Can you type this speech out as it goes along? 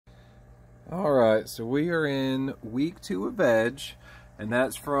All right, so we are in week 2 of veg, and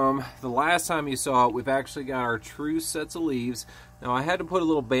that's from the last time you saw it. We've actually got our true sets of leaves. Now, I had to put a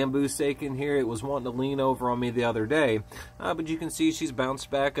little bamboo stake in here. It was wanting to lean over on me the other day, but you can see she's bounced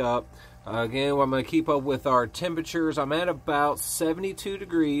back up. Again, I'm going to keep up with our temperatures. I'm at about 72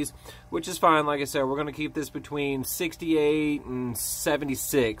 degrees, which is fine. Like I said, we're going to keep this between 68 and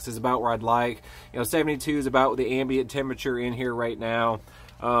 76 is about where I'd like. 72 is about the ambient temperature in here right now.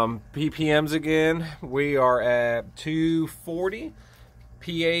 PPMs again, we are at 240.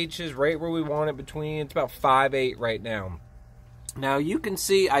 pH is right where we want it between. It's about 5.8 right now. Now you can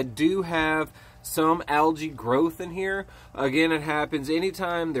see I do have some algae growth in here. Again, it happens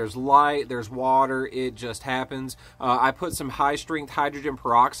anytime there's light, there's water, it just happens. I put some high strength hydrogen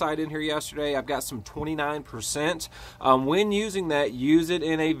peroxide in here yesterday. I've got some 29%. When using that, use it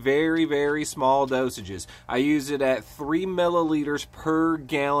in a very, very small dosages. I use it at 3 milliliters per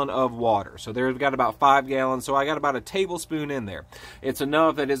gallon of water. So there we've got about 5 gallons, so I got about a tablespoon in there. It's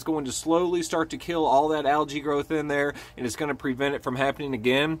enough that it's going to slowly start to kill all that algae growth in there, and it's going to prevent it from happening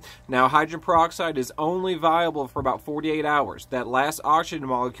again. Now, hydrogen peroxide is only viable for about 48 hours. That last oxygen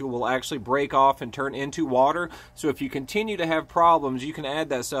molecule will actually break off and turn into water. So if you continue to have problems, you can add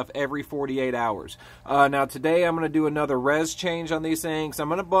that stuff every 48 hours. Now today I'm going to do another res change on these things. I'm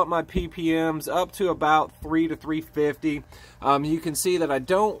going to bump my PPMs up to about 3 to 350. You can see that I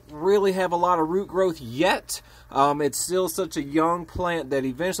don't really have a lot of root growth yet. It's still such a young plant that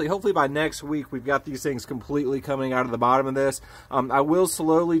eventually, hopefully by next week, we've got these things completely coming out of the bottom of this. I will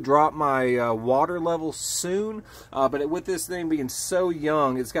slowly drop my water level soon, but with this thing being so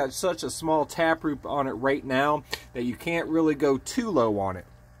young, it's got such a small taproot on it right now that you can't really go too low on it.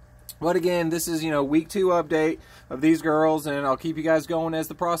 But again, this is, week 2 update of these girls, and I'll keep you guys going as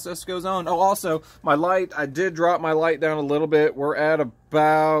the process goes on. Oh, also, my light, I did drop my light down a little bit. We're at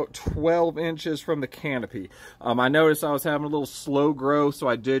about 12 inches from the canopy. I noticed I was having a little slow growth, so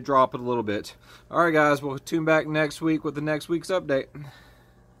I did drop it a little bit. All right, guys, we'll tune back next week with the next week's update.